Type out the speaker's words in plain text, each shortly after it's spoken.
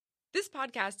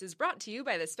podcast is brought to you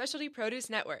by the Specialty Produce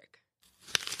Network.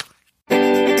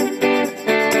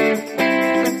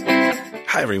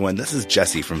 Hi, everyone. This is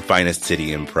Jesse from Finest City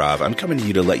Improv. I'm coming to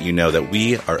you to let you know that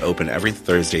we are open every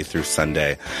Thursday through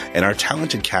Sunday, and our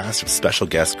talented cast of special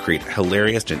guests create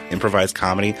hilarious and improvised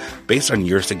comedy based on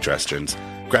your suggestions.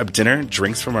 Grab dinner,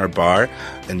 drinks from our bar,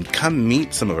 and come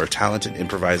meet some of our talented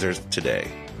improvisers today.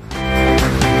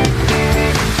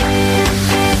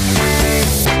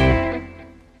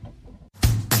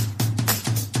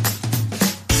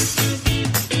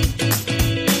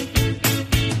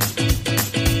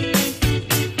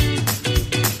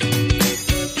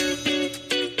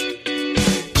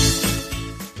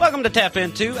 To Tap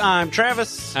Into. I'm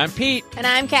Travis. I'm Pete. And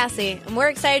I'm Cassie. And we're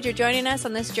excited you're joining us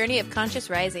on this journey of conscious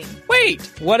rising. Wait,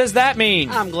 what does that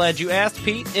mean? I'm glad you asked,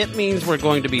 Pete. It means we're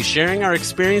going to be sharing our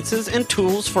experiences and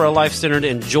tools for a life centered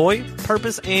in joy,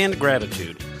 purpose, and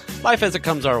gratitude. Life as it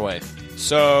comes our way.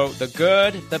 So, the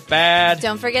good, the bad.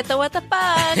 Don't forget the what the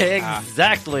fuck.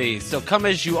 Exactly. So come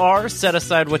as you are, set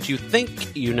aside what you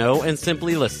think you know, and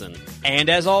simply listen. And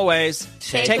as always,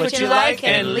 take what you like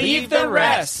and leave the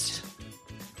rest.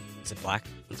 Is it black?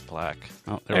 It's black.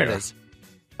 Oh, There it we is.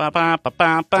 are.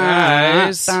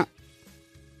 Guys.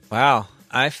 Wow,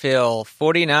 I feel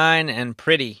 49 and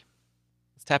pretty.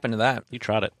 Let's tap into that. You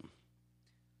tried it.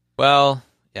 Well,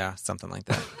 yeah, something like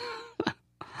that. I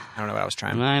don't know what I was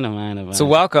trying. I know. So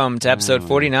welcome to episode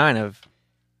 49 of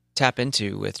Tap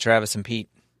Into with Travis and Pete.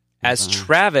 As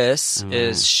Travis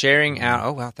is sharing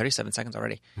out... 37 seconds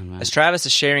already. As Travis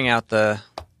is sharing out the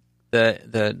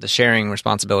sharing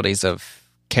responsibilities of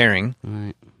caring,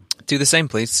 do the same,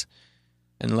 please.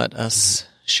 And let us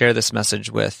share this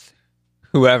message with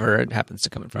whoever it happens to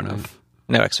come in front of.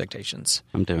 No expectations.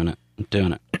 I'm doing it.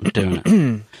 Doing it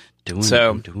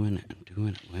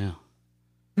well.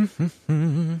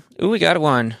 Ooh, we got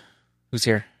one. Who's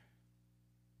here?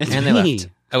 It's and they me. left.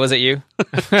 Oh, was it you?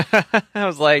 I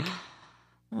was like,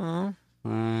 oh.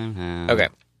 Okay.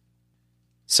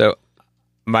 So,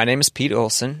 my name is Pete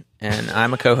Olson, and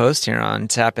I'm a co-host here on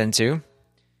Tap Into.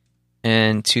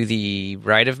 And to the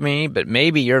right of me, but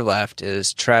maybe your left,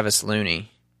 is Travis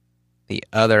Looney, the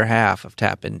other half of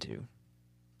Tap Into.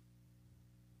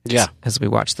 Yeah. As we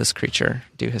watch this creature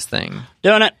do his thing.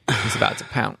 Doing it. He's about to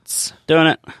pounce. Doing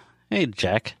it. Hey,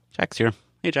 Jack. Jack's here.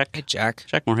 Hey, Jack. Hey, Jack.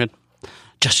 Jack Moorhead.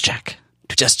 Just Jack.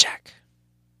 Just Jack.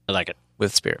 I like it.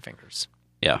 With spirit fingers.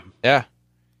 Yeah. Yeah.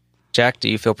 Jack, do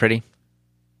you feel pretty?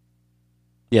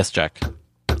 Yes, Jack.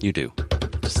 You do.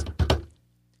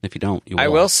 If you don't, you will. I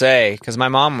will say, because my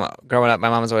mom, growing up,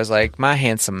 my mom was always like, my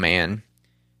handsome man.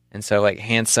 And so, like,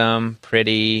 handsome,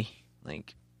 pretty,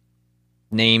 like,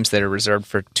 names that are reserved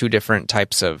for two different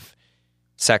types of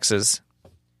sexes.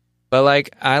 But,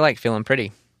 like, I like feeling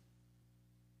pretty.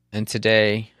 And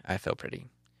today, I feel pretty.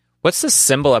 What's the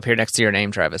symbol up here next to your name,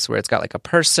 Travis, where it's got, like, a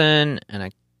person and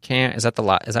a can? Is that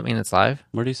does that mean it's live?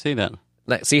 Where do you see that?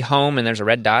 Like, see home and there's a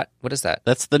red dot? What is that?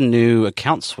 That's the new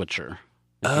account switcher.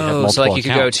 Oh, so like you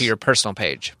could go to your personal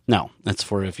page. No, that's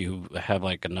for if you have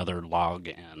like another log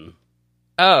in.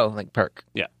 Oh, like perk.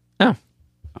 Yeah. Oh,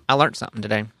 I learned something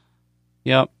today.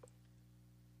 Yep.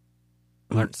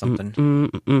 Learned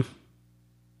something.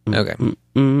 Okay.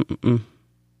 I'm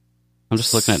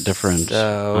just looking at different.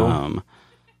 So,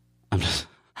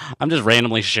 I'm just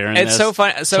randomly sharing it's this so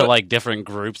fun. So to like different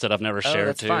groups that I've never shared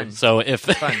that's to. fun. So if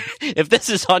if this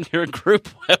is on your group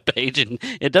webpage and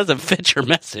it doesn't fit your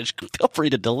message, feel free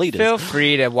to delete it. Feel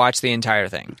free to watch the entire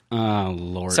thing. Oh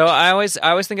Lord! So I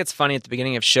always think it's funny at the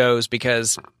beginning of shows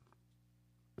because,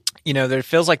 you know, there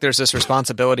feels like there's this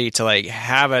responsibility to like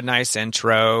have a nice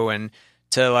intro and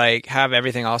to like have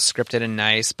everything all scripted and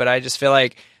nice. But I just feel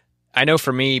like, I know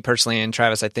for me personally, and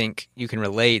Travis, I think you can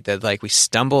relate that like we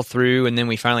stumble through and then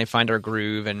we finally find our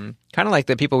groove, and kind of like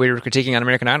the people we were critiquing on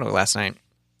American Idol last night.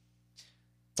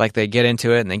 It's like they get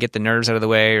into it and they get the nerves out of the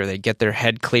way, or they get their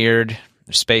head cleared,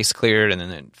 their space cleared, and then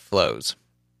it flows.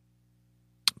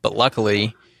 But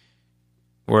luckily,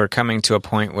 we're coming to a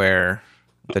point where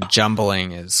the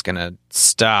jumbling is going to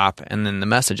stop and then the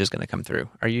message is going to come through.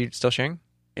 Are you still sharing?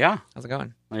 Yeah. How's it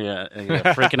going? Yeah,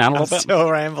 freaking out a little bit.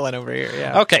 Still rambling over here,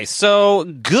 yeah. Okay, so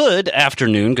good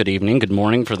afternoon, good evening, good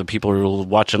morning for the people who are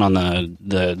watching on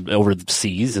the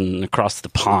overseas and across the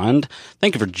pond.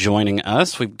 Thank you for joining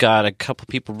us. We've got a couple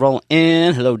people rolling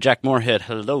in. Hello, Jack Moorhead.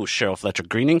 Hello, Cheryl Fletcher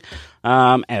Greening.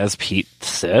 As Pete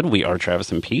said, we are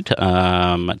Travis and Pete.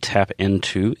 Tap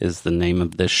Into is the name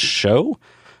of this show.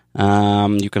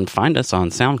 You can find us on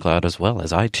SoundCloud as well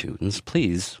as iTunes.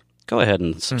 Please go ahead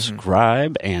and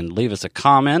subscribe and leave us a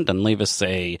comment and leave us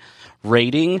a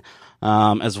rating.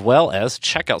 as well as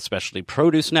check out Specialty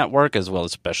Produce Network, as well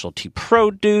as Specialty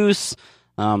Produce.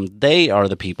 They are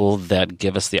the people that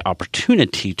give us the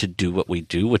opportunity to do what we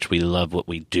do, which we love what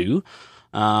we do.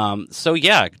 So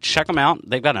yeah, check them out.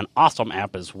 They've got an awesome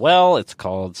app as well. It's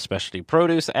called Specialty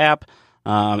Produce app.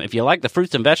 If you like the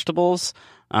fruits and vegetables,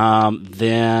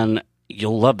 then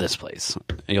you'll love this place.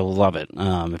 You'll love it.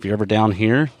 If you're ever down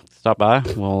here, stop by.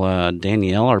 Well,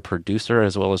 Danielle, our producer,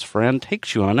 as well as friend,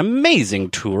 takes you on an amazing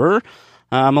tour.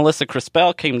 Melissa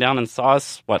Crispell came down and saw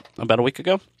us, about a week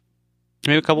ago?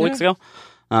 Maybe a couple weeks ago?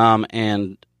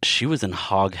 And she was in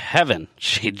hog heaven.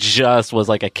 She just was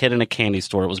like a kid in a candy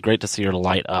store. It was great to see her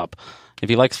light up. If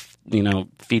you like,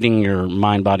 feeding your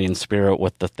mind, body, and spirit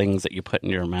with the things that you put in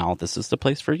your mouth, this is the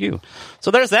place for you. So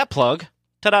there's that plug.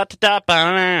 Ta-da,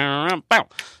 ta-da, bow.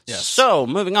 Yes. So,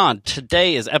 moving on.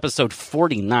 Today is episode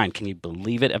 49. Can you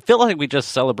believe it? I feel like we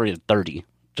just celebrated 30,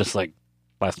 just like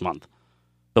last month.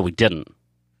 But we didn't.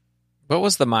 What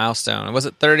was the milestone? Was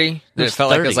it 30? It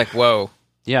felt 30. like it was like, whoa.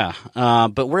 Yeah,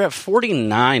 but we're at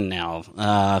 49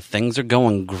 now. Things are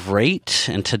going great,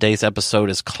 and today's episode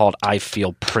is called I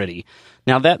Feel Pretty.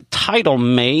 Now, that title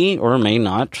may or may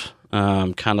not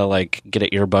kind of like get an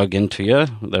earbug into you.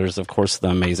 There's, of course, the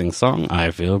amazing song, I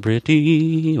Feel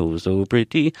Pretty, oh so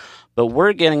pretty. But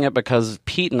we're getting it because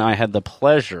Pete and I had the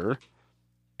pleasure,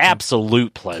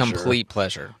 absolute pleasure. Complete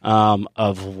pleasure.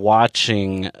 Of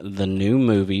watching the new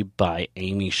movie by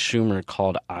Amy Schumer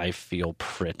called I Feel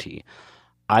Pretty.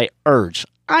 I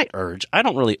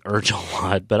don't really urge a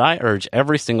lot, but I urge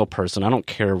every single person, I don't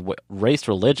care what race,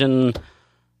 religion,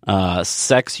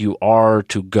 sex you are,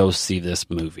 to go see this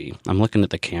movie. I'm looking at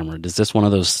the camera. Is this one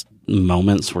of those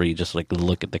moments where you just like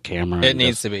look at the camera? It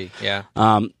needs to be, yeah.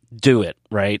 Do it,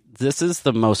 right? This is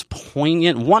the most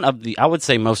poignant, one of the, I would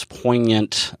say, most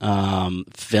poignant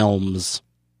films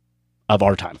of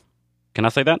our time. Can I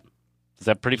say that? Is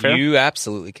that pretty fair? You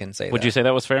absolutely can say that. Would you say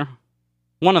that was fair?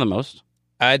 One of the most.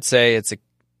 I'd say it's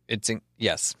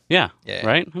yes. Yeah,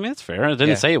 right? I mean, it's fair. I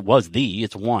didn't say it was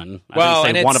it's one. I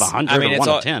didn't say one of 100 or one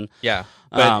of 10. Yeah,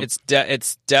 but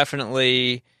it's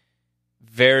definitely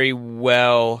very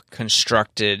well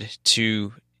constructed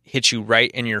to hit you right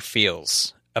in your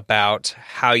feels about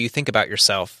how you think about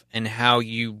yourself and how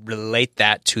you relate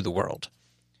that to the world.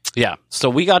 Yeah, so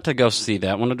we got to go see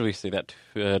that. When did we see that?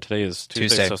 Today is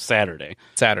Tuesday, so Saturday.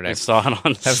 We saw it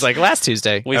on... That was like last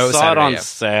Tuesday. We saw it on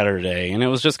Saturday, and it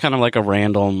was just kind of like a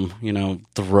random,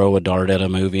 throw a dart at a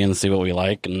movie and see what we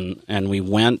like, and we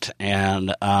went,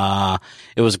 and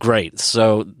it was great.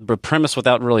 So the premise,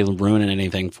 without really ruining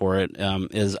anything for it,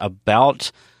 is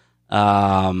about...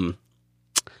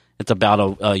 it's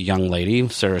about a young lady,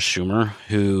 Sarah Schumer,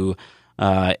 who...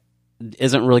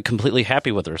 isn't really completely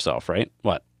happy with herself, right?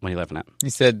 What are you laughing at? You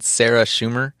said Sarah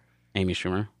Schumer? Amy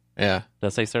Schumer. Yeah. Did I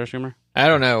say Sarah Schumer? I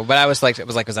don't know, but I was like,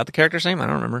 was that the character's name? I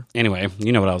don't remember. Anyway,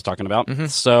 you know what I was talking about. Mm-hmm.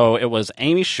 So it was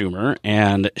Amy Schumer,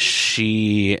 and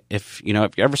she, if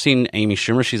you've ever seen Amy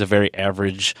Schumer, she's a very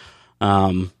average,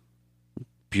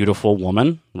 beautiful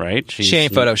woman, right? She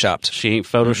ain't photoshopped. She ain't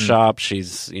photoshopped. Mm-hmm.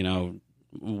 She's,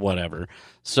 whatever.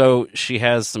 So she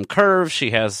has some curves.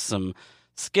 She has some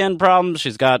skin problems.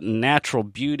 She's got natural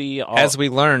beauty. As we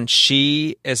learned,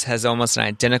 she has almost an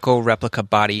identical replica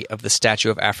body of the statue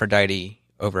of Aphrodite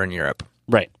over in Europe.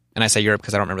 Right. And I say Europe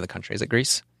because I don't remember the country. Is it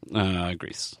Greece?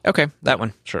 Greece. Okay, that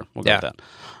one. Sure, we'll go with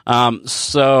that.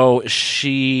 So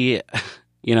she,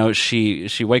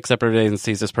 she wakes up every day and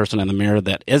sees this person in the mirror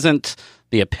that isn't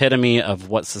the epitome of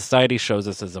what society shows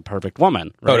us as a perfect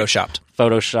woman. Right?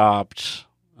 Photoshopped,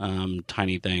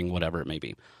 tiny thing, whatever it may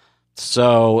be.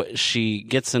 So she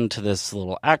gets into this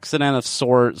little accident of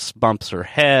sorts, bumps her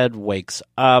head, wakes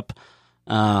up,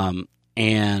 and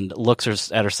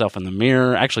looks at herself in the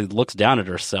mirror, actually looks down at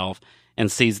herself and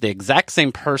sees the exact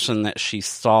same person that she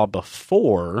saw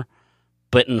before,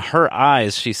 but in her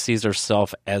eyes, she sees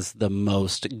herself as the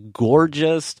most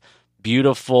gorgeous,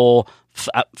 beautiful,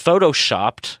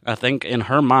 photoshopped. I think in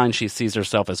her mind, she sees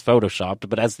herself as photoshopped,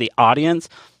 but as the audience,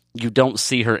 you don't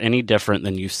see her any different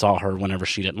than you saw her whenever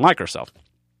she didn't like herself.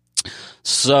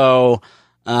 So,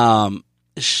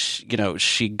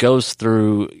 she goes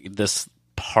through this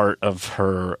part of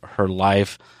her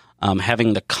life,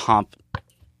 having the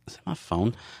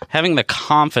having the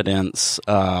confidence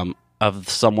of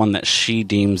someone that she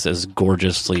deems as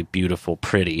gorgeously beautiful,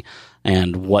 pretty,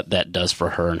 and what that does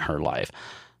for her in her life.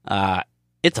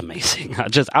 It's amazing.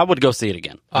 I would go see it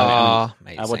again.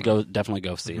 Amazing. I would definitely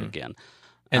go see it again.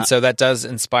 And so that does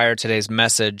inspire today's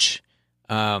message,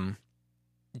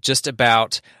 just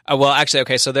about.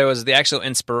 So there was the actual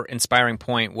inspiring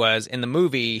point was in the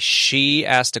movie. She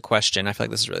asked a question. I feel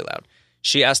like this is really loud.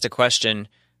 She asked a question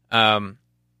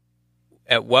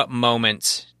At what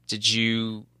moment did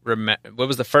you remember? What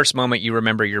was the first moment you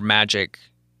remember your magic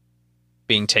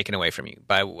being taken away from you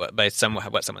by what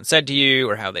someone said to you,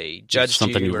 or how they judged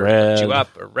Something you, you or read. looked you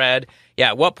up or read? Yeah.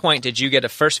 At what point did you get a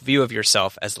first view of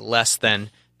yourself as less than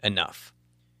enough?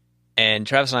 And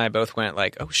Travis and I both went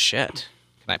like, "Oh shit!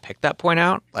 Can I pick that point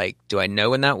out? Like, do I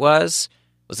know when that was?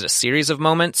 Was it a series of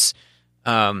moments?"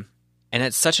 And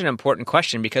it's such an important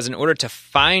question, because in order to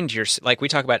find your, like we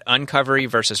talk about uncovery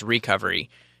versus recovery,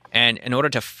 and in order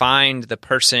to find the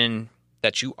person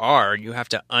that you are, you have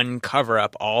to uncover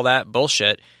up all that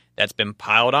bullshit that's been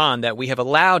piled on, that we have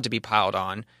allowed to be piled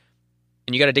on,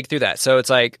 and you got to dig through that. So it's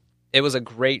like, it was a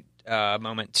great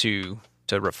moment to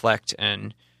reflect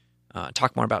and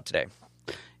talk more about today.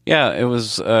 Yeah, it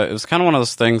was kind of one of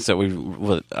those things that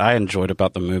what I enjoyed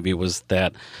about the movie was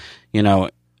that, you know,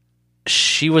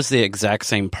 she was the exact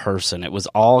same person. It was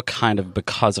all kind of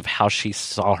because of how she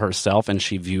saw herself and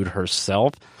she viewed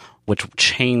herself, which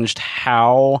changed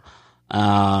how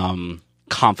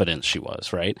confident she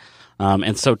was, right?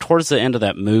 And so towards the end of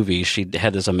that movie, she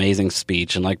had this amazing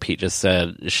speech, and like Pete just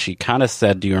said, she kind of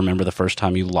said, "Do you remember the first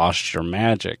time you lost your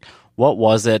magic? What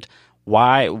was it?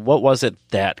 Why? What was it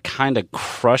that kind of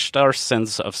crushed our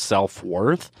sense of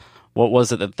self-worth? What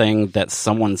was it, the thing that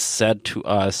someone said to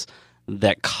us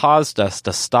that caused us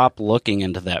to stop looking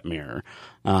into that mirror?"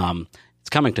 It's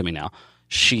coming to me now.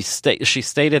 She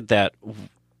stated that,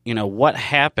 you know, what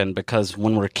happened, because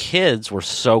when we're kids, we're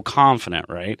so confident,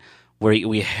 right?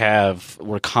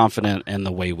 We're confident in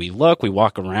the way we look. We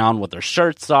walk around with our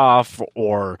shirts off,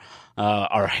 or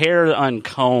our hair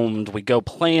uncombed. We go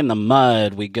play in the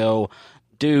mud. We go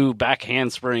do back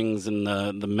handsprings in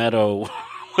the meadow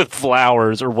with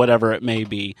flowers, or whatever it may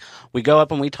be. We go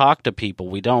up and we talk to people.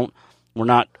 We're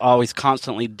not always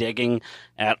constantly digging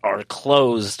at our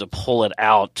clothes to pull it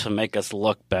out to make us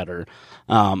look better.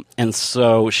 And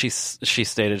so she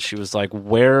stated, she was like,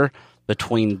 where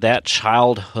between that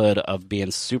childhood of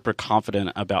being super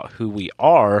confident about who we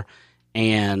are,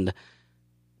 and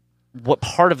what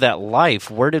part of that life,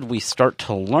 where did we start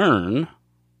to learn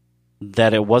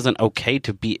that it wasn't okay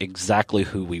to be exactly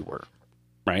who we were,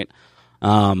 right?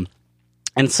 And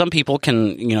some people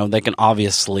can, you know, they can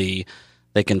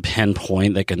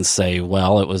pinpoint, they can say,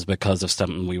 well, it was because of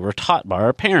something we were taught by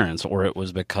our parents, or it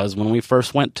was because when we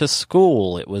first went to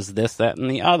school, it was this, that,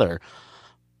 and the other.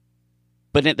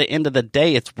 But at the end of the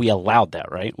day, we allowed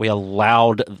that, right? We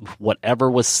allowed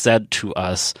whatever was said to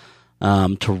us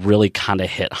to really kind of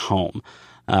hit home.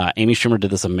 Amy Schumer did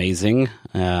this amazing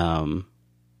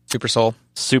Super Soul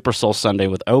Sunday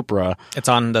with Oprah. It's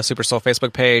on the Super Soul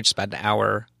Facebook page. It's about an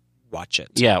hour. Watch it.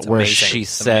 Yeah, it's where amazing. she It's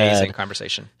said, amazing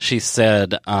conversation. She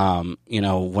said, you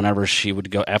know, whenever she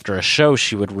would go after a show,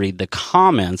 she would read the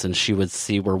comments, and she would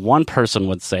see where one person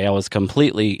would say, "I was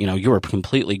completely, you know, you were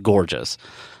completely gorgeous,"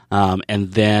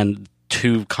 and then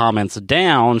 2 comments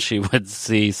down, she would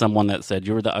see someone that said,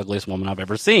 "You were the ugliest woman I've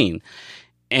ever seen."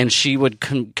 And she would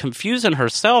confuse in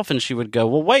herself, and she would go,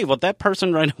 "Well, wait, well, that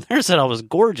person right up there said I was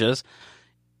gorgeous."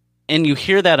 And you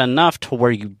hear that enough to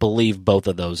where you believe both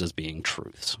of those as being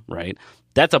truths, right?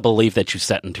 That's a belief that you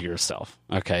set into yourself.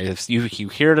 Okay, if you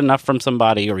hear it enough from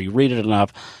somebody, or you read it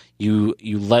enough, you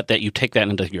take that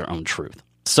into your own truth.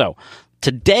 So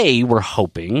today we're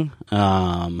hoping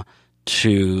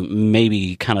to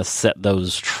maybe kind of set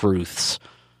those truths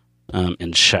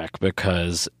in check,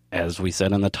 because as we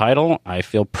said in the title, I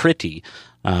feel pretty.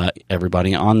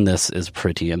 Everybody on this is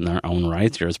pretty in their own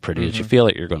rights. You're as pretty as you feel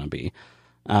that you're going to be.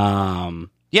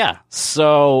 Yeah,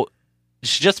 so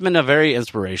it's just been a very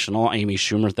inspirational Amy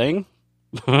Schumer thing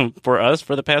for us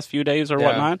for the past few days or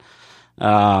whatnot.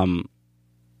 And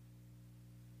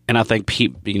I think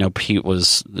Pete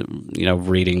was, you know,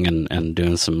 reading and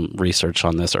doing some research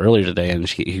on this earlier today, and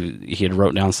he had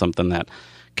wrote down something that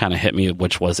kind of hit me,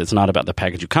 which was, it's not about the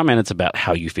package you come in, it's about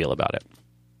how you feel about it.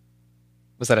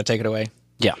 Was that a take it away?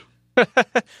 Yeah.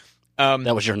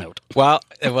 That was your note. Well,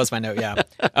 it was my note, yeah.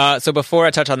 So before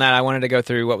I touch on that, I wanted to go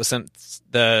through what was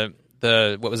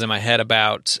what was in my head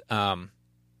about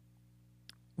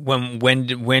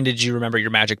when did you remember your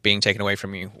magic being taken away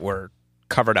from you or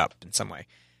covered up in some way?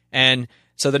 And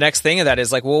so the next thing of that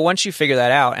is like, well, once you figure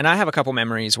that out, and I have a couple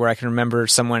memories where I can remember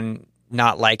someone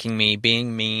not liking me,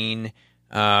 being mean,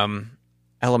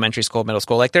 elementary school, middle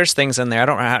school. Like there's things in there. I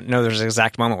don't know there's an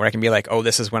exact moment where I can be like, oh,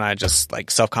 this is when I just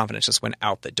like self-confidence just went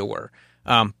out the door.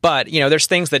 But you know, there's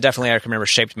things that definitely I can remember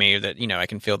shaped me that, you know, I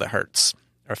can feel the hurts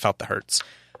or felt the hurts.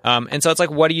 And so it's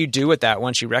like, what do you do with that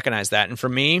once you recognize that? And for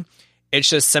me, it's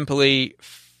just simply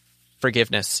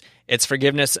forgiveness. It's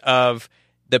forgiveness of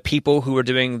the people who were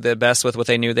doing the best with what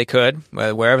they knew they could,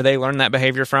 wherever they learned that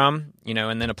behavior from,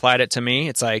 and then applied it to me.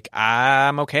 It's like,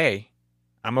 I'm okay.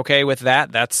 I'm okay with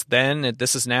that. That's then.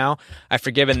 This is now. I've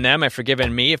forgiven them. I've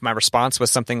forgiven me if my response was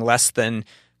something less than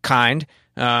kind.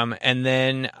 And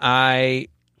then Oprah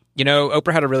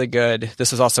had a really good,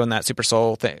 this is also in that Super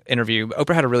Soul interview.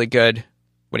 Oprah had a really good,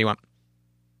 what do you want?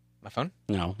 My phone?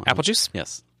 No. Apple juice?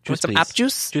 Yes. Want some please. apple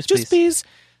juice? Juice, please.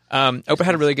 Oprah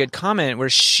had a really good comment where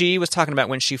she was talking about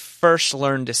when she first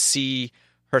learned to see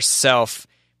herself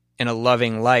in a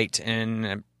loving light.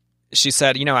 And she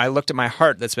said, I looked at my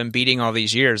heart that's been beating all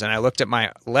these years, and I looked at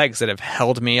my legs that have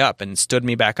held me up and stood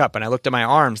me back up, and I looked at my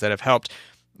arms that have helped,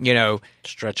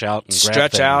 stretch out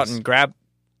and grab,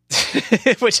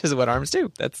 which is what arms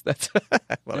do. That's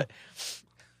I love it.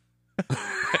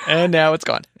 And now it's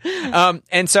gone.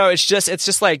 And so it's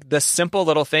just like the simple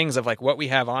little things of like what we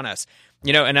have on us,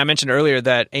 and I mentioned earlier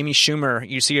that Amy Schumer,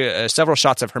 you see several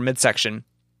shots of her midsection,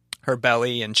 her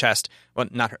belly and chest. Well,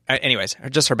 not her. Anyways,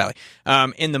 just her belly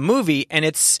in the movie. And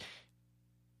it's,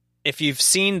 if you've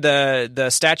seen the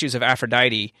statues of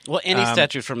Aphrodite. Well, any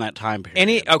statues from that time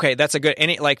period. That's a good,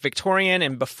 like Victorian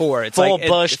and before. It's full like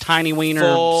bush, tiny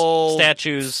wiener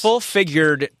statues. Full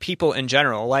figured people in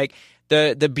general. Like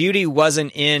the beauty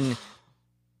wasn't in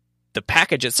the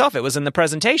package itself. It was in the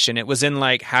presentation. It was in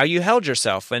like how you held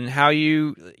yourself and how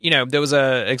there was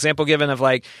a example given of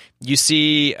like, you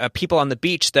see people on the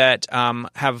beach that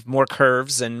have more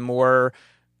curves and more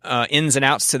ins and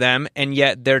outs to them, and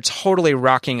yet they're totally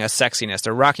rocking a sexiness.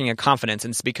 They're rocking a confidence,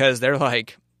 and it's because they're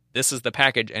like, this is the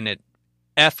package and it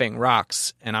effing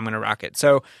rocks, and I'm going to rock it.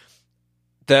 So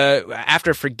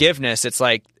after forgiveness, it's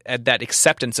like that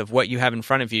acceptance of what you have in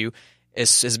front of you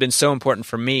has been so important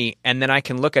for me. And then I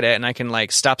can look at it and I can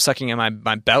like stop sucking in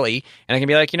my belly, and I can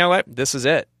be like, you know what? This is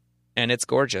it. And it's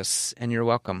gorgeous, and you're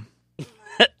welcome.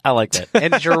 I like that.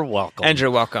 And you're welcome. And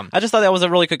you're welcome. I just thought that was a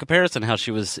really good comparison, how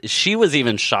she was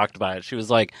even shocked by it. She was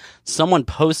like, someone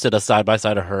posted a side by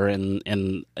side of her, and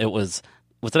it was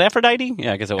it Aphrodite?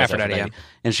 Yeah, I guess it was Aphrodite. Yeah.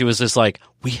 And she was just like,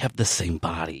 we have the same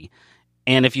body.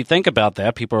 And if you think about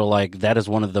that, people are like, that is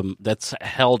one of them that's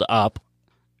held up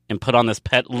and put on this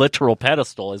literal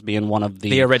pedestal as being one of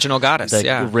the original goddess,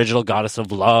 original goddess of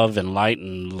love and light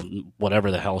and whatever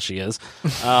the hell she is.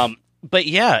 But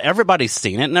yeah, everybody's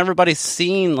seen it, and everybody's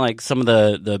seen like some of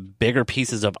the bigger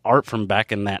pieces of art from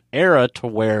back in that era, to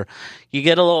where you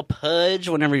get a little pudge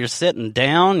whenever you're sitting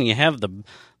down, and you have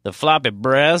the floppy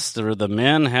breasts, or the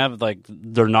men have like,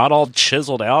 they're not all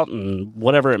chiseled out and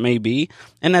whatever it may be,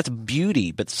 and that's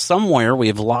beauty. But somewhere we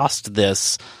have lost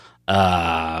this.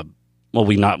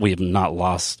 We have not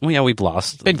lost. Well, yeah, we've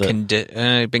lost. Been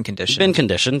conditioned. Been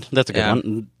conditioned. That's a good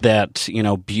one. That,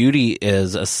 beauty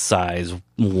is a size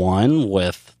 1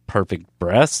 with perfect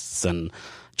breasts and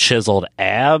chiseled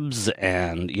abs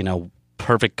and,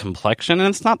 perfect complexion. And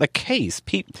it's not the case.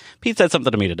 Pete said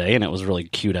something to me today, and it was really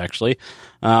cute, actually,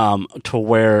 to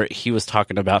where he was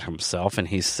talking about himself, and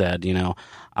he said,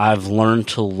 I've learned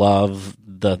to love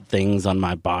the things on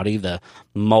my body, the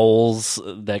moles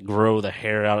that grow the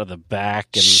hair out of the back,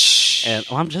 and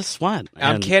I'm just what?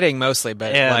 I'm kidding mostly,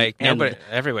 but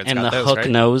everyone's got the those, hook right?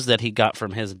 nose that he got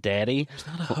from his daddy. There's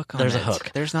not a hook on There's it. a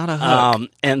hook. There's not a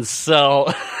hook. And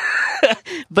so,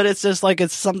 but it's just like,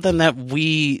 it's something that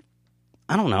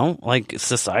I don't know, like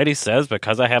society says,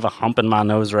 because I have a hump in my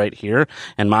nose right here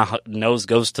and my nose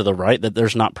goes to the right, that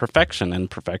there's not perfection.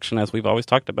 And perfection, as we've always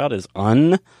talked about, is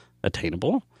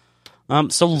unattainable.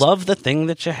 So love the thing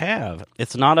that you have.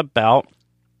 It's not about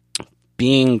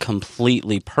being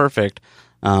completely perfect.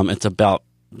 It's about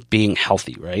being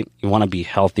healthy, right? You want to be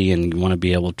healthy, and you want to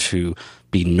be able to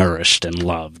be nourished and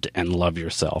loved and love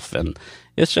yourself. And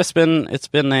it's been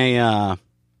a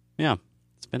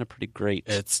pretty great.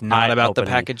 It's not about the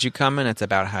package you come in. It's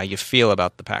about how you feel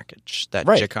about the package that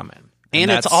you come in.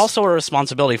 And it's also a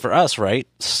responsibility for us, right?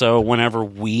 So whenever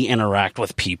we interact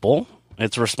with people,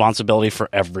 it's a responsibility for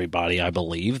everybody, I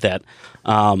believe, that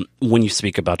when you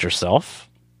speak about yourself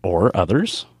or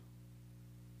others,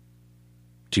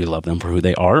 do you love them for who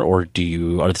they are, or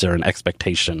is there an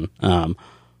expectation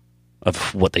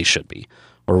of what they should be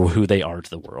or who they are to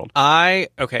the world?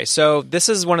 So this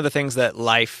is one of the things that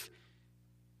life,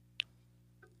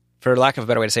 for lack of a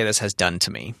better way to say this, has done to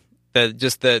me.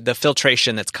 The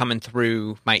filtration that's coming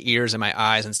through my ears and my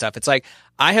eyes and stuff. It's like,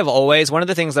 one of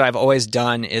the things that I've always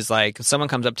done is like, if someone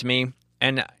comes up to me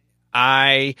and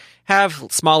I have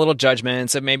small little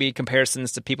judgments of maybe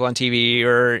comparisons to people on TV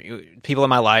or people in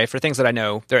my life or things that I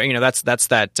know. That's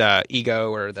that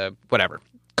ego or the whatever,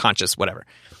 conscious, whatever,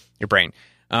 your brain.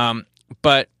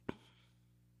 But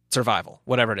survival,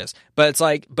 whatever it is. But it's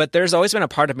like, but there's always been a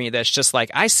part of me that's just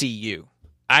like, I see you.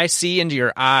 I see into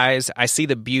your eyes. I see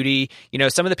the beauty. You know,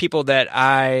 some of the people that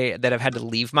have had to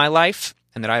leave my life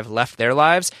and that I've left their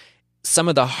lives, some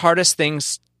of the hardest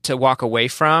things to walk away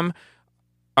from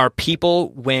are people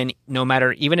when, no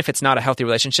matter, even if it's not a healthy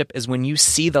relationship, is when you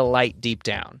see the light deep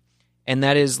down. And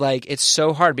that is like, it's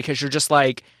so hard because you're just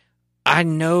like, I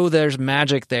know there's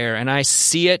magic there and I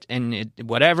see it and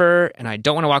whatever, and I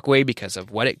don't want to walk away because of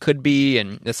what it could be.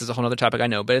 And this is a whole other topic, I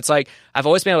know, but it's like, I've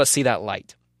always been able to see that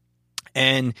light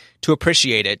and to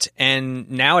appreciate it.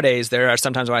 And nowadays there are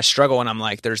sometimes when I struggle and I'm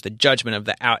like, there's the judgment of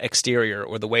the exterior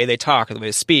or the way they talk or the way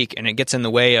they speak, and it gets in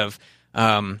the way of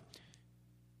the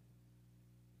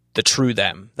true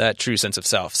them, that true sense of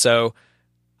self. So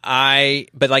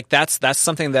but like that's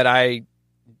something that I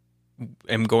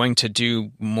am going to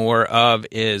do more of,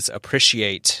 is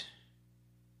appreciate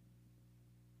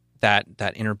that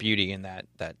inner beauty and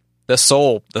that the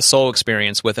soul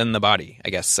experience within the body, I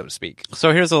guess, so to speak.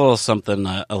 So here's a little something,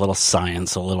 a little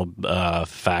science, a little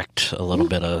fact, a little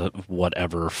bit of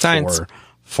whatever Science.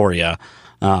 for you,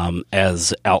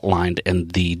 as outlined in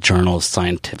the Journal of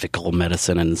Scientific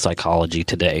Medicine and Psychology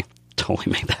today.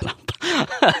 Totally made that up.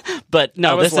 But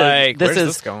no, I was where's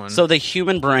this going? So the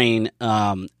human brain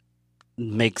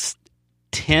makes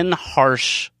 10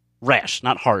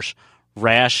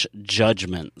 rash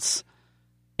judgments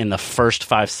in the first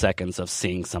 5 seconds of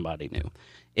seeing somebody new.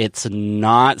 It's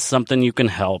not something you can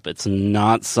help. It's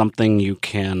not something you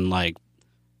can like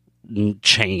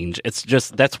change. It's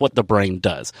just, that's what the brain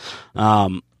does.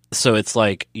 So it's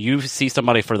like you see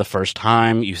somebody for the first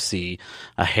time, you see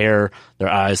a hair, their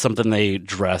eyes, something they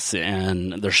dress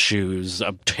in, their shoes,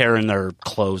 a tear in their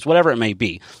clothes, whatever it may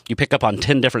be. You pick up on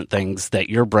 10 different things that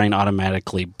your brain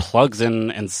automatically plugs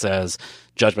in and says,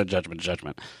 judgment, judgment,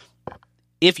 judgment.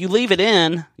 If you leave it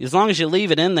in, as long as you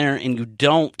leave it in there and you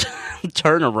don't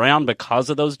turn around because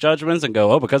of those judgments and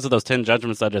go, oh, because of those 10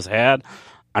 judgments I just had,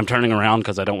 I'm turning around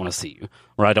because I don't want to see you,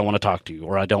 or I don't want to talk to you,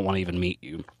 or I don't want to even meet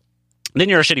you, then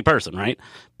you're a shitty person, right?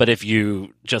 But if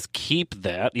you just keep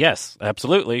that, yes,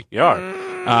 absolutely, you are.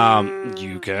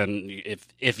 You can,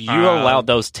 if you allow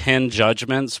those 10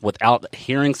 judgments without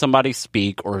hearing somebody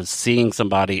speak or seeing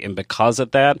somebody, and because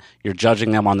of that, you're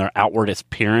judging them on their outward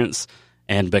appearance,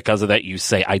 and because of that, you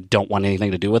say, I don't want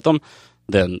anything to do with them,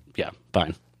 then yeah,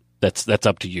 fine. That's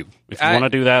up to you. If you want to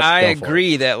do that, I go for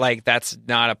agree it. that like that's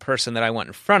not a person that I want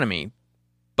in front of me,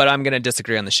 but I'm going to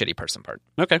disagree on the shitty person part.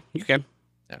 Okay, you can.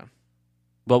 Yeah.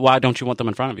 But why don't you want them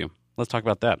in front of you? Let's talk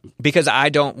about that. Because I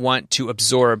don't want to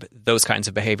absorb those kinds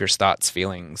of behaviors, thoughts,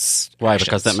 feelings. Why? Actions.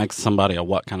 Because that makes somebody a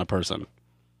what kind of person?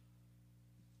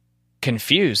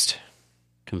 Confused.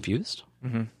 Confused?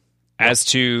 Mm-hmm. As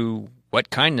to what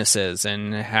kindness is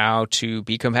and how to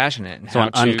be compassionate. And So how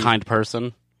an to... unkind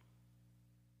person?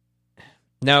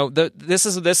 No, this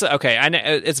is okay. I know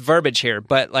it's verbiage here,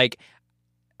 but like,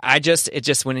 it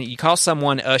just when you call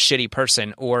someone a shitty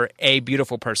person or a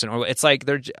beautiful person, or it's like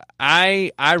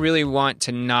I really want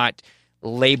to not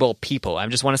label people. I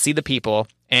just want to see the people,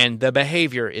 and the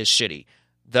behavior is shitty.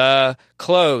 The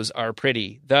clothes are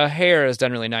pretty. The hair is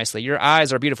done really nicely. Your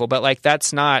eyes are beautiful, but like that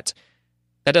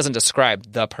doesn't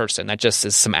describe the person. That just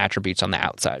is some attributes on the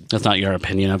outside. That's not your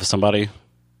opinion of somebody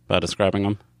by describing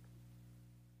them?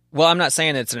 Well, I'm not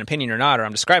saying it's an opinion or not, or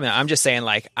I'm describing it. I'm just saying,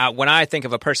 like, when I think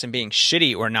of a person being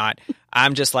shitty or not,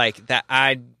 I'm just like that.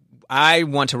 I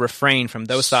want to refrain from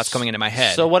those thoughts coming into my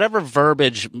head. So whatever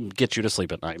verbiage gets you to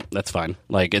sleep at night, that's fine.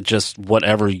 Like, it just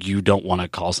whatever you don't want to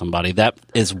call somebody, that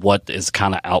is what is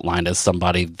kind of outlined as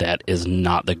somebody that is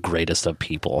not the greatest of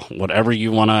people. Whatever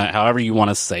you want to, however you want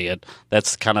to say it,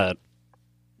 that's kind of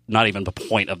not even the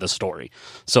point of the story.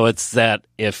 So it's that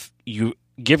if you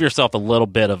give yourself a little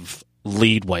bit of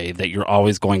leadway that you're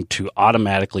always going to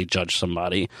automatically judge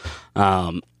somebody,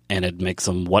 and it makes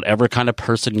them whatever kind of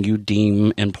person you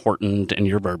deem important in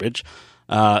your verbiage.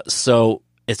 So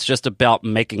it's just about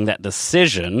making that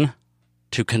decision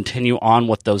to continue on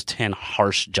with those 10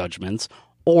 harsh judgments,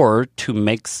 or to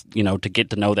to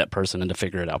get to know that person and to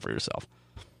figure it out for yourself.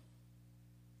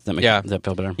 Does that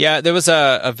feel better? Yeah, there was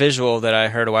a visual that I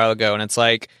heard a while ago, and it's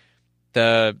like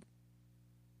and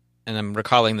I'm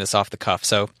recalling this off the cuff,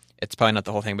 so it's probably not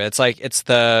the whole thing, but it's like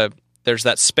there's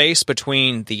that space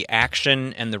between the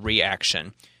action and the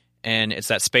reaction. And it's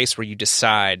that space where you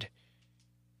decide,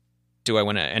 do I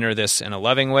want to enter this in a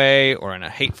loving way or in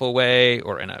a hateful way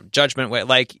or in a judgment way?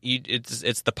 Like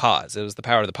it's the pause. It was the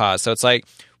power of the pause. So it's like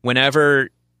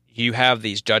whenever you have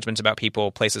these judgments about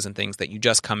people, places, and things that you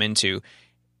just come into,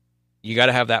 you got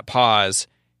to have that pause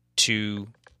to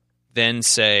then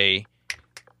say,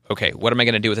 okay, what am I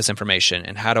going to do with this information,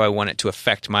 and how do I want it to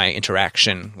affect my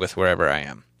interaction with wherever I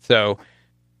am? So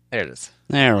there it is.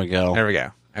 There we go. There we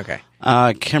go. Okay.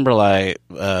 Kimberly,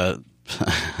 I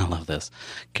love this.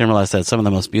 Kimberly said, some of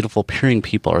the most beautiful peering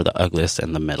people are the ugliest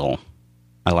in the middle.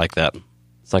 I like that.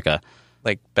 It's like a...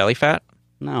 Like belly fat?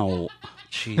 No.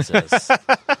 Jesus.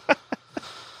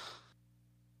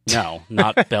 No,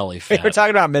 not belly fat. We're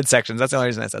talking about midsections. That's the only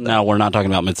reason I said that. No, we're not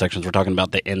talking about midsections. We're talking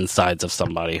about the insides of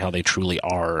somebody, how they truly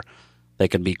are. They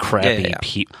could be crappy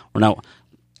people.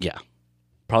 Yeah.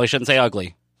 Probably shouldn't say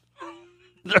ugly.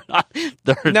 They're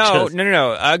not.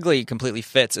 No. Ugly completely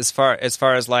fits as far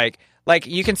as like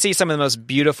you can see some of the most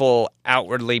beautiful,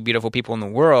 outwardly beautiful people in the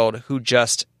world who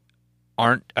just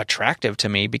aren't attractive to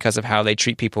me because of how they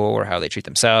treat people or how they treat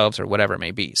themselves or whatever it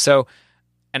may be. So,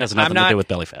 and it has nothing to do with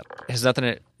belly fat. It has nothing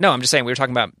to. No, I'm just saying we were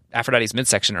talking about Aphrodite's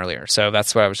midsection earlier, so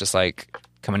that's why I was just like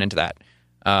coming into that.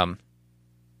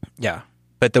 Yeah.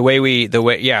 But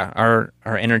our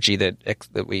energy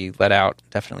that we let out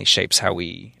definitely shapes how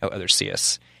others see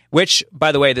us. Which,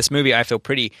 by the way, this movie, I Feel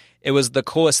Pretty, it was the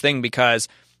coolest thing because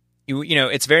you know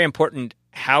it's very important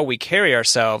how we carry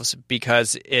ourselves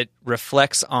because it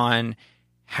reflects on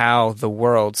how the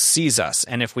world sees us.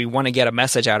 And if we want to get a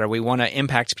message out or we want to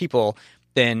impact people,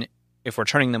 then if we're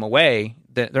turning them away,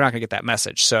 they're not going to get that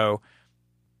message. So.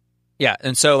 Yeah,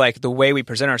 and so like the way we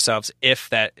present ourselves, if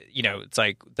that, you know, it's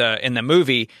like in the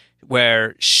movie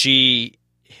where she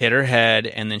hit her head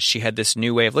and then she had this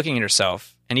new way of looking at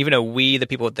herself, and even though we, the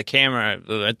people at the camera,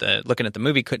 looking at the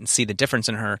movie, couldn't see the difference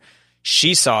in her,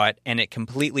 she saw it, and it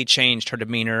completely changed her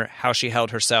demeanor, how she held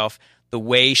herself, the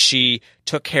way she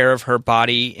took care of her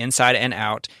body inside and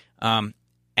out, and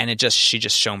she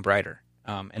just shone brighter,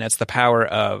 and that's the power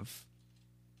of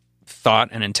thought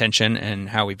and intention and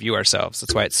how we view ourselves.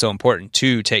 That's why it's so important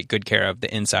to take good care of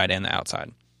the inside and the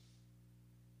outside.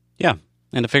 Yeah.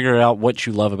 And to figure out what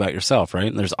you love about yourself,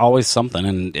 right? There's always something.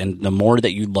 And the more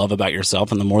that you love about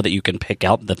yourself and the more that you can pick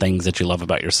out the things that you love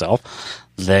about yourself,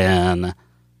 then,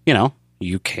 you know,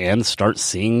 you can start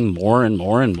seeing more and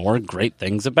more and more great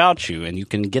things about you. And you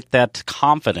can get that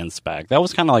confidence back. That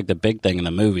was kind of like the big thing in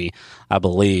the movie, I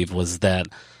believe, was that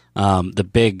the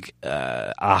big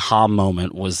aha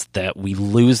moment was that we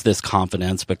lose this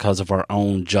confidence because of our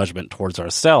own judgment towards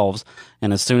ourselves.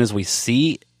 And as soon as we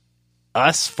see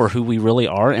us for who we really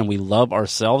are and we love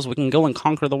ourselves, we can go and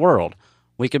conquer the world.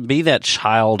 We can be that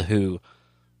child who,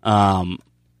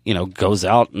 goes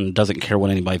out and doesn't care what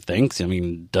anybody thinks. I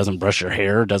mean, doesn't brush your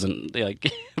hair, doesn't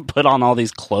like put on all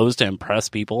these clothes to impress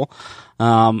people.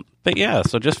 But yeah,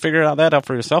 so just figure that out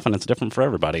for yourself, and it's different for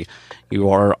everybody.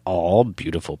 You are all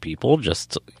beautiful people,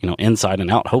 just, inside and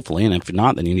out, hopefully. And if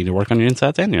not, then you need to work on your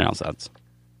insides and your outsides.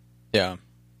 Yeah.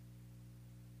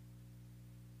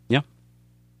 Yeah.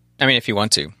 I mean, if you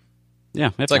want to.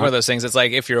 Yeah. It's like one of those things. It's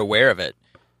like if you're aware of it.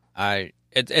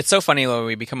 It's so funny when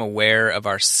we become aware of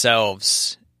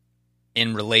ourselves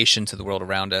in relation to the world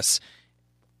around us.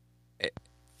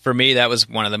 For me, that was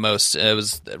one of the most, it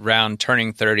was around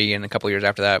turning 30 and a couple years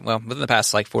after that, well, within the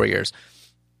past 4 years.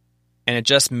 And it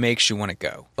just makes you want to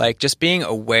go. Like just being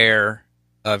aware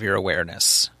of your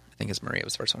awareness. I think it's Maria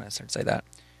was the first one I started to say that.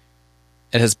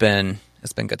 It's been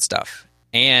good stuff.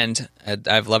 And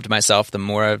I've loved myself the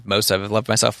more I've loved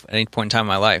myself at any point in time in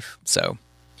my life. So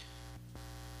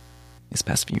these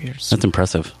past few years. That's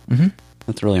impressive. Mm-hmm.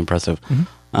 That's really impressive. Mm-hmm.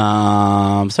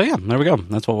 So yeah, there we go.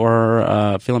 That's what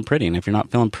we're feeling pretty. And if you're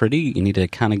not feeling pretty, you need to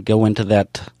kind of go into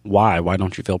that why. Why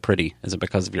don't you feel pretty? Is it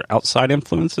because of your outside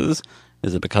influences?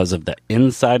 Is it because of the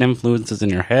inside influences in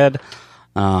your head?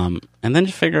 And then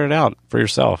just figure it out for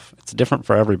yourself. It's different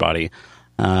for everybody.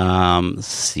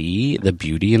 See the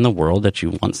beauty in the world that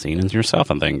you once seen in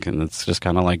yourself, I think. And it's just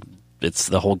kind of like, it's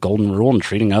the whole golden rule and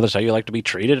treating others how you like to be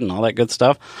treated and all that good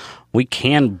stuff. We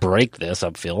can break this,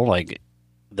 I feel like.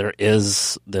 There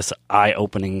is this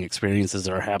eye-opening experiences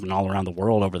that are happening all around the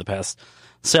world over the past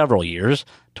several years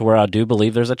to where I do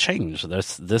believe there's a change.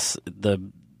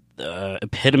 The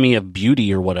epitome of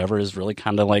beauty or whatever is really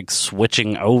kind of like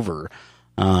switching over.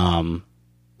 So I'm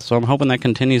hoping that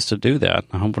continues to do that.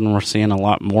 I'm hoping we're seeing a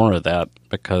lot more of that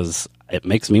because it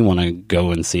makes me want to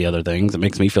go and see other things. It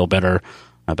makes me feel better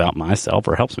about myself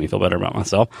or helps me feel better about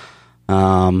myself.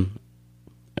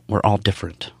 We're all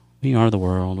different. We are the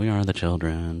world. We are the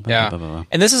children. Yeah.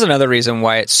 And this is another reason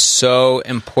why it's so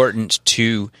important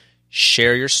to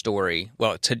share your story.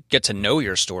 Well, to get to know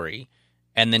your story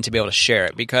and then to be able to share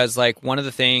it. Because, like, one of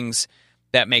the things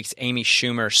that makes Amy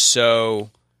Schumer so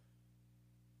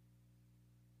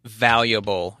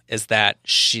valuable is that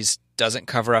she doesn't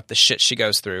cover up the shit she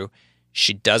goes through.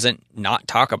 She doesn't not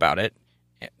talk about it.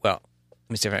 Well,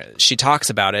 me see if she talks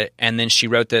about it, and then she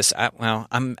wrote this. I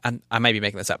might be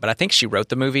making this up, but I think she wrote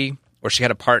the movie, or she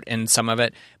had a part in some of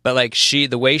it. But like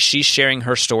the way she's sharing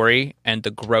her story and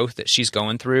the growth that she's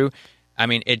going through, I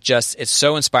mean, it's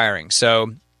so inspiring.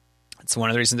 So it's one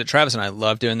of the reasons that Travis and I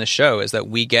love doing this show, is that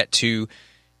we get to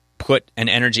put an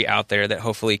energy out there that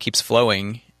hopefully keeps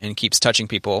flowing and keeps touching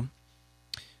people.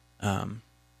 We're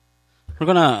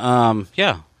gonna,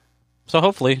 So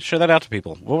hopefully share that out to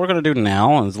people. What we're gonna do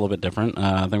now is a little bit different.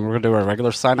 Then we're gonna do our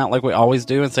regular sign out like we always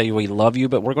do and say we love you.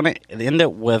 But we're gonna end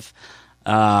it with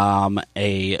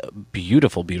a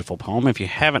beautiful, beautiful poem. If you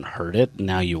haven't heard it,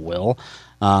 now you will.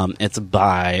 It's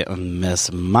by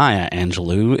Miss Maya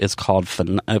Angelou. It's called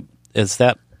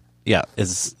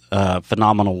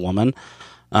Phenomenal Woman.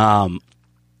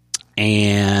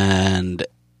 And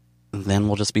then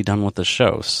we'll just be done with the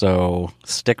show. So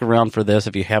stick around for this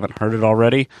if you haven't heard it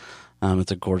already.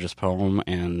 It's a gorgeous poem,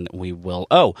 and we will...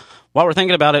 Oh, while we're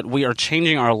thinking about it, we are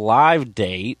changing our live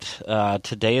date.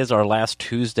 Today is our last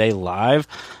Tuesday live.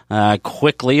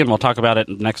 Quickly, and we'll talk about it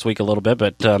next week a little bit,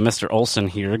 but Mr. Olson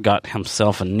here got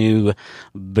himself a new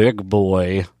big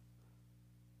boy.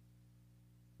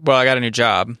 Well, I got a new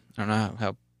job. I don't know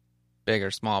how big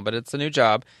or small, but it's a new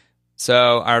job.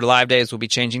 So our live days will be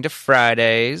changing to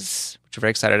Fridays, which we're very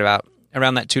excited about,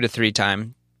 around that 2 to 3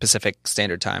 time, Pacific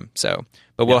Standard Time. So,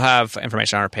 but we'll have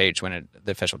information on our page when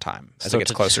the official time, as it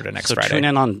gets closer to next Friday. So tune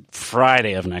in on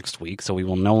Friday of next week. So we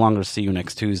will no longer see you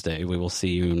next Tuesday. We will see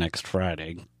you next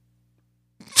Friday.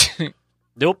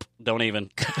 Nope, don't even.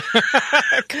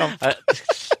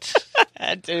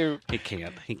 I do. He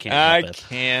can't. I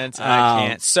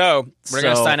can't. So we're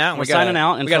gonna sign out. We're signing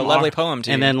out, and we got a lovely poem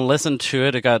too. And then listen to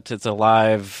it. It's a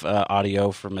live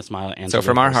audio from Miss Maya Angelou. So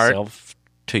from our heart.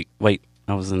 Wait,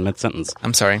 I was in mid sentence.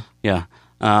 I'm sorry. Yeah.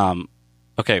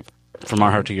 Okay. From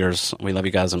our heart to yours. We love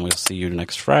you guys, and we'll see you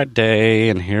next Friday.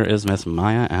 And here is Miss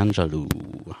Maya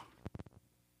Angelou.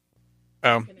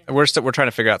 Oh, we're trying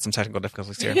to figure out some technical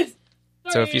difficulties here.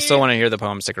 So if you still want to hear the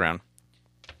poem, stick around.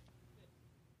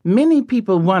 Many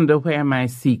people wonder where my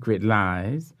secret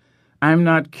lies. I'm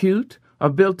not cute or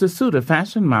built to suit a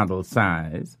fashion model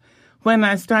size. When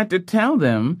I start to tell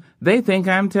them, they think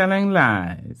I'm telling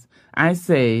lies. I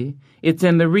say, it's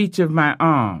in the reach of my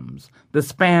arms, the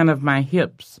span of my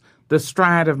hips, the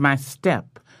stride of my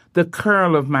step, the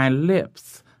curl of my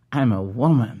lips. I'm a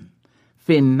woman,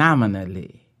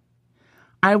 phenomenally.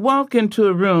 I walk into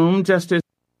a room just as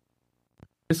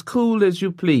cool as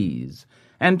you please,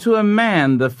 and to a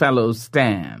man the fellows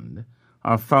stand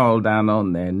or fall down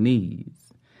on their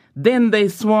knees. Then they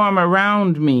swarm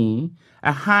around me,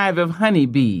 a hive of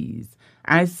honeybees.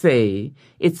 I say,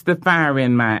 it's the fire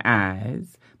in my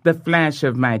eyes, the flash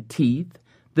of my teeth,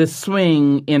 the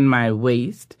swing in my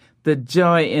waist, the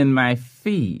joy in my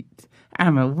feet.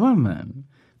 I'm a woman,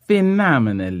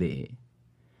 phenomenally.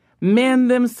 Men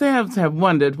themselves have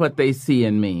wondered what they see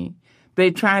in me.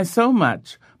 They try so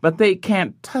much, but they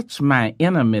can't touch my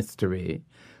inner mystery.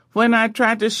 When I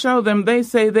try to show them, they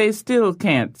say they still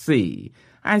can't see.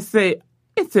 I say,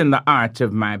 it's in the arch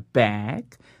of my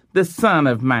back, the sun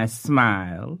of my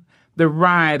smile, the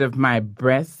ride of my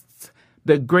breasts,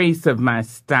 the grace of my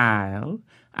style.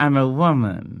 I'm a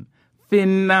woman,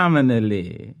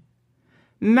 phenomenally.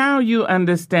 Now you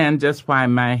understand just why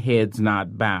my head's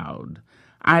not bowed.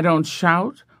 I don't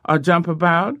shout or jump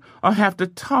about or have to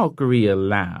talk real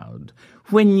loud.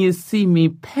 When you see me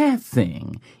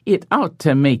passing, it ought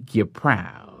to make you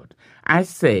proud. I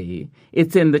say,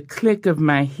 it's in the click of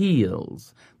my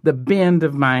heels, the bend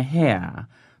of my hair,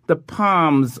 the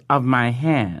palms of my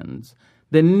hands,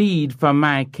 the need for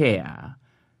my care.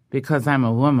 Because I'm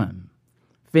a woman,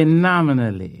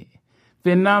 phenomenally,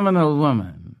 phenomenal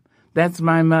woman. That's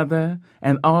my mother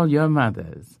and all your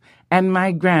mothers, and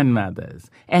my grandmothers,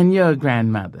 and your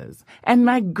grandmothers, and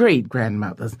my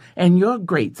great-grandmothers, and your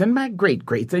greats, and my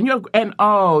great-greats, and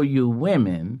all you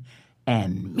women,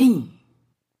 and me.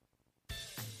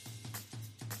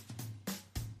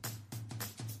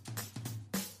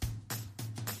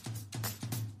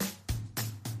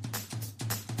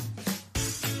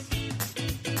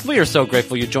 We are so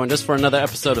grateful you joined us for another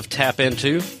episode of Tap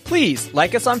Into. Please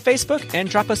like us on Facebook and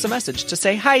drop us a message to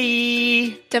say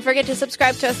hi. Don't forget to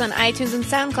subscribe to us on iTunes and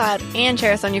SoundCloud and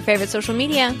share us on your favorite social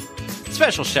media.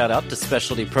 Special shout out to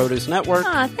Specialty Produce Network.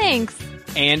 Aw, thanks.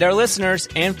 And our listeners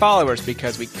and followers,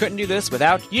 because we couldn't do this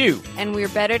without you. And we're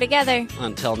better together.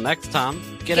 Until next time,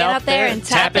 get out there and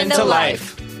tap into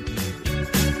life.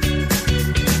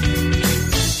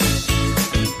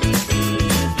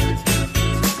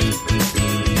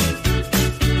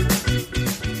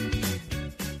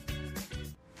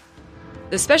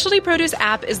 The Specialty Produce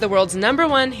app is the world's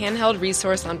 #1 handheld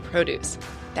resource on produce.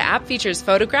 The app features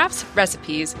photographs,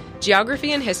 recipes,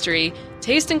 geography and history,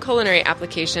 taste and culinary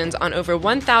applications on over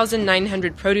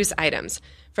 1,900 produce items.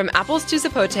 From apples to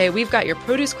zapote, we've got your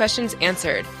produce questions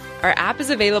answered. Our app is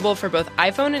available for both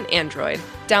iPhone and Android.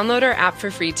 Download our app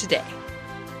for free today.